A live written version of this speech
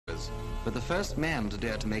But the first man to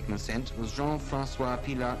dare to make an ascent was Jean-François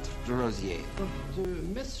Pilâtre de Rozier. But,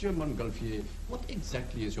 Monsieur Montgolfier, what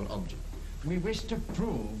exactly is your object? We wish to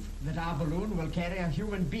prove that our balloon will carry a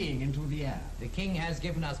human being into the air. The king has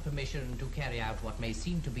given us permission to carry out what may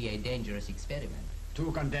seem to be a dangerous experiment.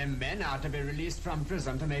 2 condemned men are to be released from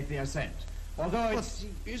prison to make the ascent. Although it's...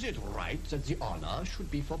 But is it right that the honor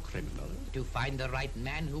should be for criminals? To find the right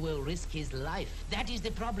man who will risk his life. That is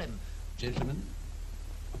the problem. Gentlemen,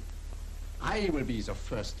 I will be the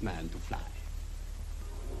first man to fly.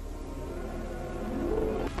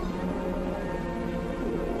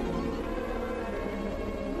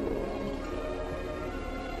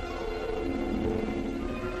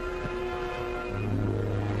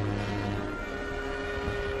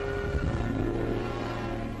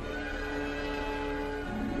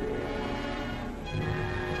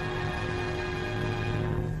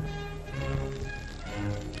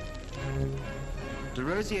 De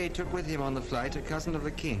Rozier took with him on the flight a cousin of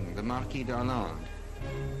the king, the Marquis d'Orléans.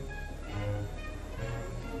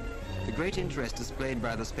 The great interest displayed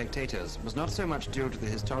by the spectators was not so much due to the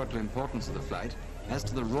historical importance of the flight as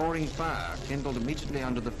to the roaring fire kindled immediately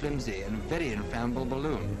under the flimsy and very inflammable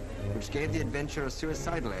balloon, which gave the adventure a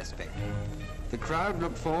suicidal aspect. The crowd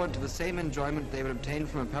looked forward to the same enjoyment they would obtain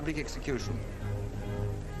from a public execution.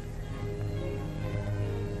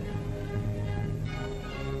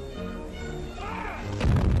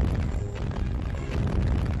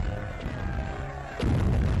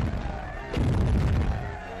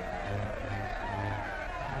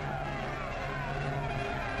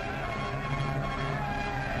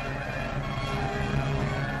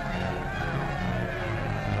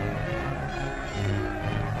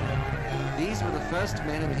 These were the first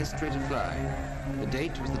men in history to fly. The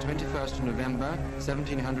date was the 21st of November,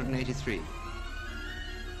 1783.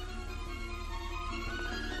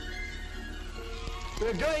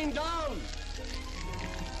 We're going down!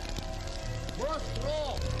 First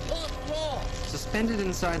row! First row! Suspended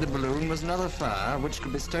inside the balloon was another fire which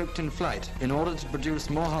could be stoked in flight in order to produce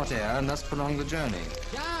more hot air and thus prolong the journey.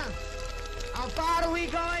 Jean, how far are we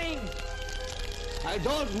going? I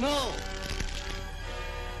don't know!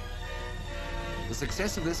 The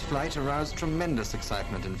success of this flight aroused tremendous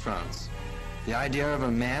excitement in France. The idea of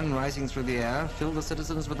a man rising through the air filled the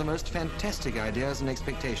citizens with the most fantastic ideas and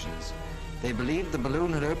expectations. They believed the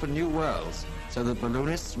balloon had opened new worlds, so that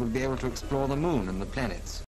balloonists would be able to explore the moon and the planets.